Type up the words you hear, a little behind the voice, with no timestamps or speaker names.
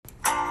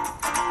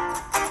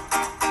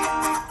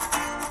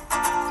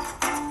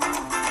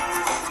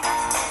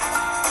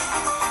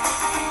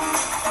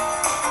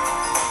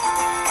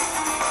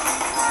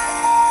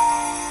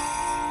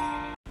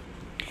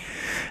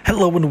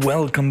Hello and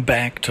welcome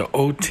back to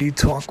OT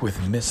Talk with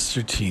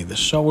Mr. T, the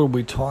show where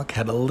we talk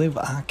how to live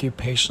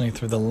occupationally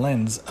through the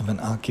lens of an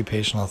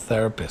occupational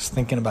therapist,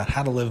 thinking about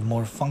how to live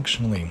more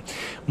functionally,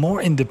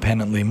 more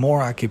independently, more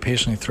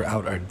occupationally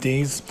throughout our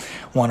days.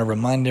 I want to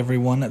remind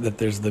everyone that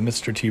there's the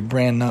Mr. T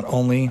brand. Not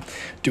only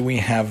do we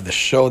have the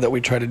show that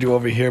we try to do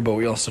over here, but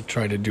we also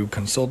try to do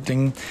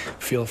consulting.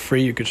 Feel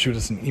free, you could shoot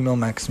us an email,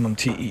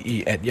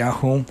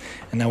 maximumtee@yahoo.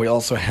 And now we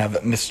also have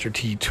Mr.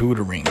 T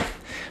Tutoring.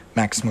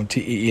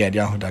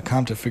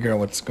 MaximumTEE@yahoo.com to figure out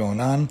what's going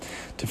on,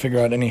 to figure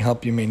out any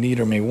help you may need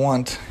or may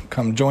want.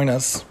 Come join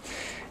us,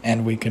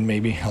 and we can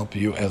maybe help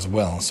you as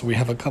well. So we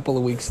have a couple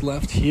of weeks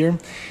left here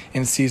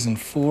in Season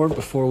 4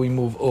 before we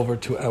move over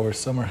to our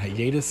summer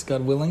hiatus,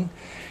 God willing,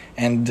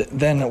 and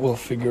then we'll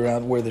figure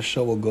out where the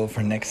show will go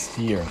for next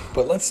year.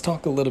 But let's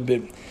talk a little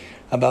bit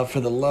about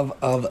For the Love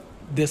of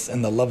This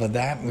and the Love of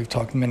That. We've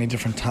talked many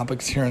different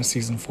topics here in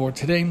Season 4.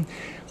 Today,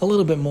 a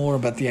little bit more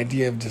about the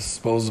idea of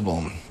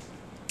disposable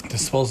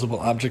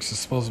objects,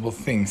 disposable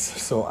things.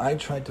 So I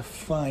tried to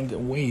find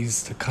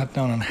ways to cut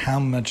down on how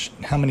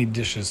many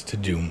dishes to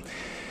do.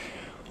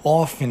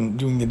 Often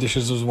doing the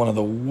dishes was one of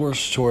the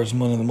worst chores,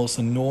 one of the most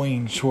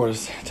annoying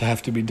chores to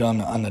have to be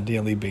done on a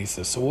daily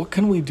basis. So what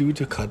can we do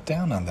to cut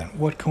down on that?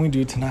 What can we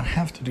do to not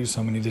have to do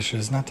so many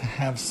dishes, not to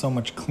have so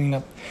much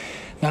cleanup,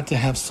 not to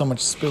have so much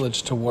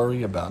spillage to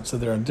worry about? So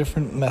there are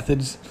different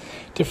methods,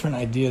 different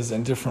ideas,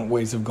 and different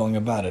ways of going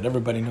about it.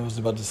 Everybody knows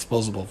about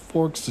disposable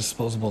forks,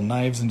 disposable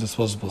knives, and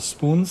disposable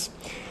spoons,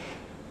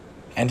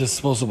 and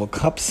disposable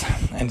cups,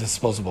 and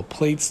disposable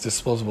plates,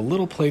 disposable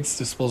little plates,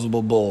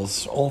 disposable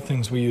bowls. All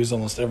things we use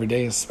almost every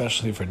day,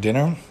 especially for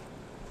dinner.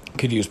 You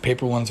could use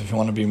paper ones if you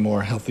want to be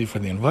more healthy for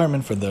the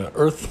environment, for the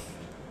earth.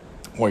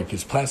 Or you can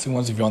use plastic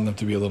ones if you want them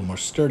to be a little more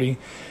sturdy.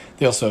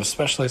 They also have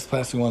specialized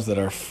plastic ones that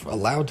are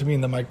allowed to be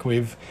in the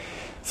microwave.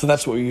 So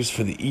that's what we use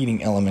for the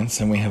eating elements.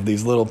 And we have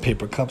these little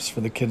paper cups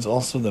for the kids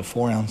also, the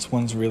 4-ounce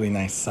ones, really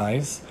nice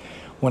size.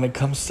 When it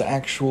comes to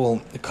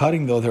actual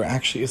cutting, though, there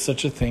actually is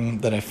such a thing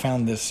that I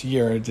found this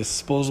year,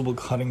 disposable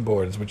cutting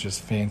boards, which is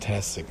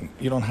fantastic.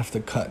 You don't have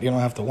to cut, you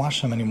don't have to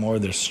wash them anymore.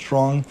 They're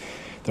strong,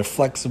 they're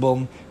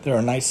flexible, they're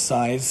a nice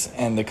size,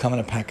 and they come in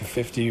a pack of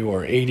 50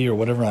 or 80 or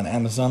whatever on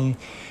Amazon.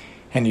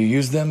 And you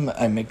use them,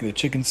 I make the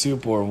chicken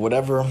soup or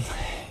whatever,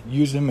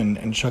 use them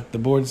and chuck the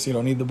boards. You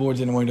don't need the boards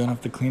anymore, you don't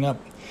have to clean up.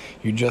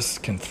 You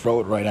just can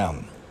throw it right out.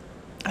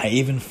 I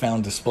even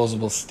found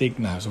disposable steak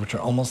knives, which are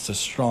almost as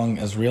strong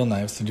as real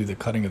knives to do the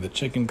cutting of the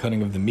chicken,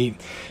 cutting of the meat,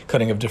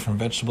 cutting of different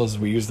vegetables.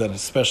 We use that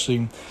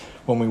especially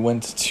when we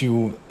went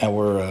to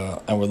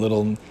our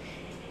little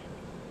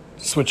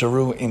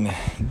switcheroo in late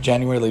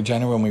January,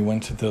 when we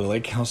went to the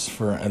lake house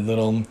for a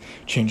little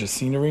change of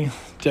scenery.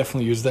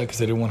 Definitely use that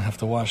because I didn't want to have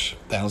to wash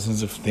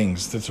thousands of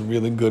things. That's a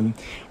really good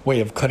way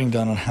of cutting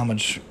down on how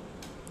much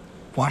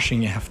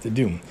washing you have to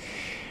do.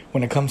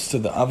 When it comes to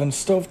the oven,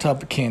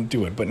 stovetop can't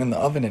do it, but in the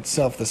oven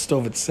itself, the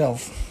stove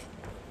itself,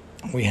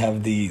 we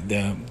have the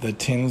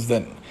tins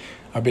that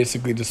are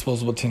basically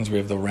disposable tins. We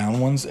have the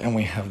round ones and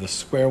we have the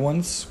square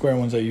ones. Square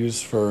ones I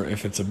use for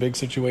if it's a big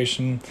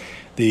situation.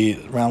 The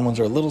round ones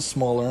are a little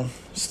smaller,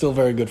 still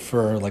very good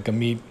for like a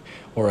meat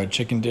or a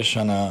chicken dish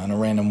on a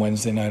random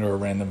Wednesday night or a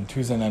random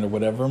Tuesday night or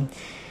whatever.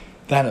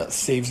 That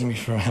saves me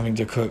from having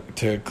to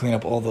clean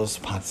up all those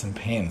pots and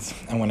pans.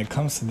 And when it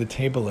comes to the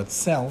table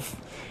itself,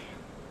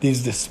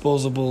 these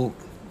disposable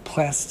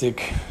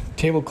plastic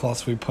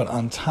tablecloths we put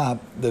on top,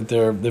 that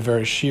they're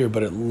very sheer,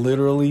 but it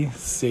literally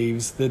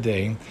saves the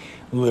day,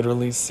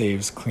 literally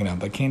saves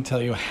cleanup. I can't tell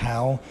you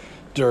how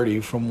dirty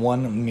from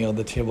one meal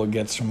the table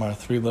gets from our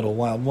 3 little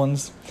wild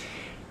ones.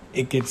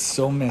 It gets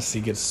so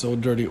messy, gets so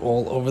dirty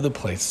all over the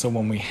place. So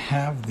when we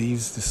have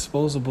these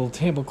disposable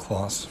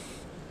tablecloths,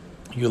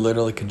 you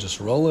literally can just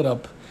roll it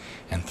up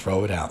and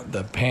throw it out.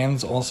 The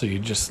pans also, you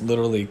just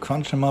literally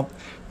crunch them up,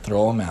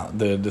 throw them out.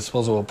 The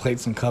disposable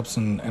plates and cups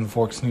and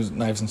forks,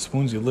 knives and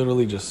spoons, you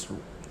literally just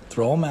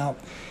throw them out,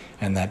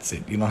 and that's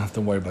it. You don't have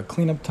to worry about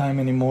cleanup time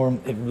anymore.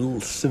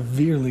 It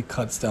severely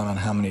cuts down on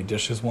how many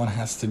dishes one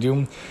has to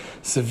do,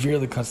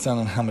 severely cuts down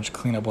on how much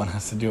cleanup one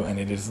has to do, and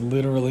it is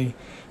literally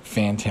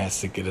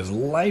fantastic. It is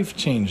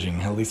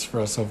life-changing, at least for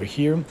us over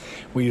here.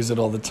 We use it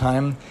all the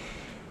time.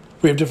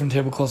 We have different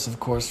tablecloths, of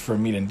course, for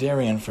meat and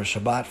dairy and for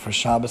Shabbat, for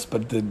Shabbos,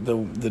 but the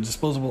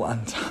disposable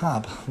on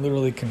top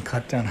literally can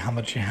cut down how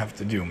much you have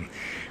to do.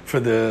 For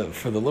the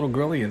little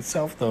girlie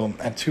itself, though,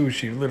 at 2,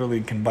 she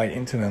literally can bite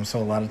into them, so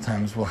a lot of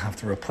times we'll have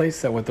to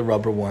replace that with the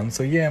rubber one.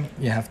 So yeah,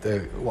 you have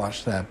to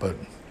wash that, but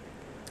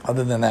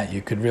other than that,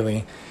 you could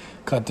really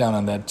cut down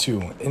on that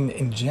too.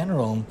 In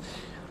general,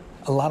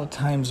 a lot of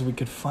times we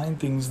could find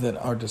things that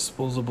are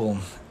disposable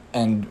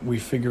and we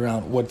figure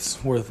out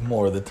what's worth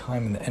more, the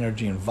time and the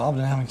energy involved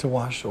in having to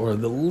wash, or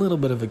the little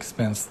bit of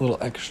expense, little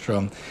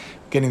extra,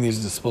 getting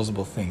these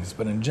disposable things.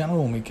 But in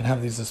general, we can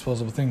have these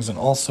disposable things. And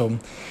also,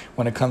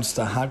 when it comes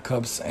to hot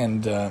cups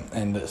and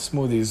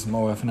smoothies, my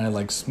wife and I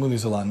like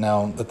smoothies a lot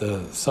now that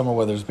the summer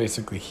weather is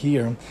basically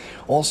here.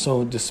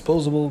 Also,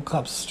 disposable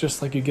cups,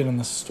 just like you get in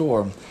the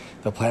store.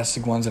 the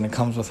plastic ones, and it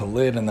comes with a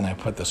lid, and then I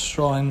put the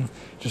straw in.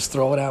 Just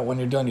throw it out when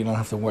you're done. You don't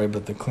have to worry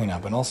about the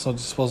cleanup. And also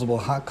disposable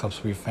hot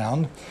cups we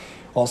found.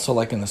 Also,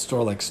 like in the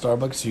store, like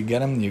Starbucks, you get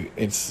them.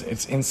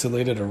 It's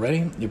insulated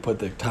already. You put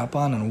the top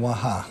on, and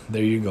waha,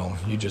 there you go.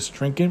 You just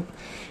drink it,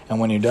 and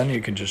when you're done,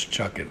 you can just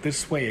chuck it.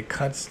 This way, it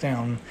cuts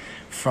down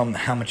from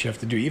how much you have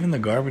to do. Even the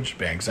garbage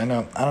bags. I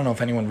don't know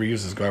if anyone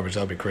reuses garbage.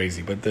 That'll be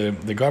crazy. But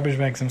the garbage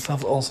bags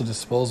themselves also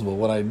disposable.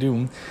 What I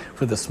do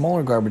for the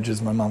smaller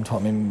garbages, my mom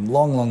taught me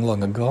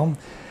long ago.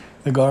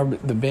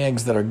 The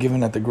bags that are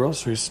given at the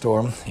grocery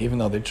store, even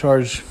though they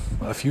charge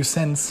a few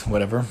cents,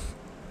 whatever,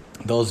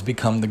 those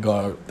become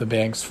the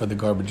bags for the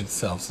garbage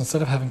itself. So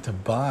instead of having to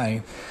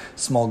buy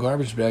small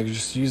garbage bags, you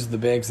just use the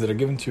bags that are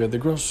given to you at the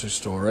grocery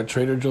store or at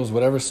Trader Joe's,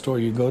 whatever store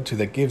you go to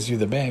that gives you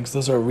the bags.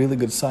 Those are a really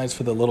good size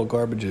for the little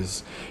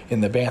garbages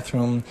in the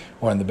bathroom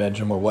or in the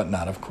bedroom or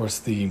whatnot. Of course,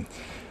 the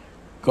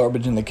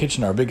garbage in the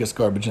kitchen, our biggest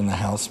garbage in the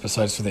house,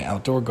 besides for the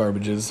outdoor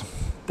garbages,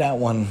 that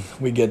one,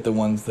 we get the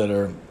ones that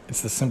are,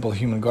 it's the simple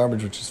human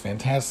garbage, which is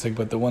fantastic,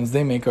 but the ones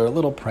they make are a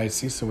little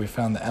pricey, so we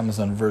found the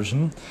Amazon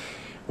version,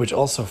 which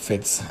also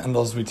fits, and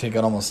those we take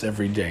out almost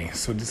every day.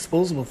 So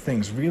disposable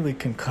things really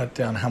can cut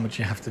down how much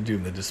you have to do.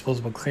 The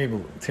disposable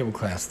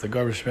tablecloths, the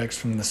garbage bags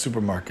from the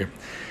supermarket,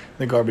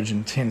 the garbage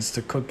in tins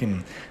to cook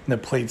in, the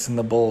plates and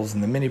the bowls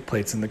and the mini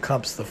plates and the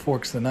cups, the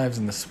forks, the knives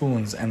and the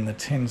spoons, and the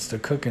tins to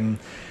cook in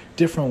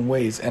different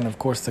ways. And of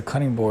course the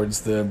cutting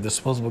boards, the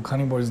disposable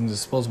cutting boards and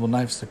disposable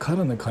knives to cut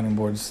on the cutting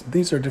boards.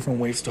 These are different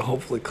ways to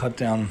hopefully cut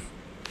down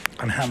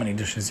on how many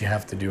dishes you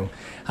have to do,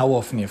 how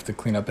often you have to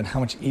clean up, and how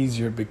much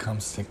easier it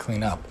becomes to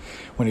clean up.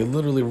 When you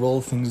literally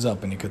roll things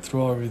up and you could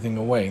throw everything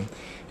away,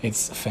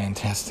 it's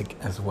fantastic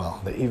as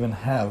well. They even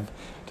have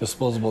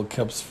disposable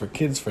cups for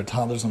kids, for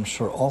toddlers, I'm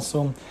sure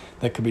also,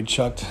 that could be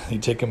chucked. You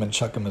take them and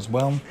chuck them as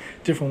well.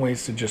 Different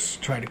ways to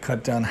just try to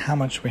cut down how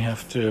much we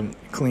have to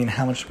clean,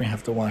 how much we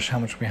have to wash, how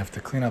much we have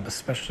to clean up,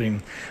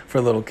 especially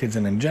for little kids,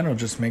 and in general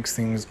just makes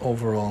things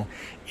overall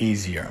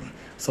easier.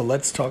 So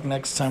let's talk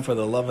next time, for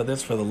the love of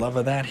this, for the love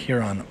of that,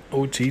 here on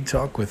OT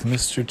Talk with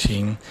Mr.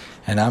 T.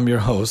 And I'm your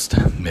host,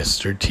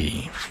 Mr.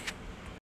 T.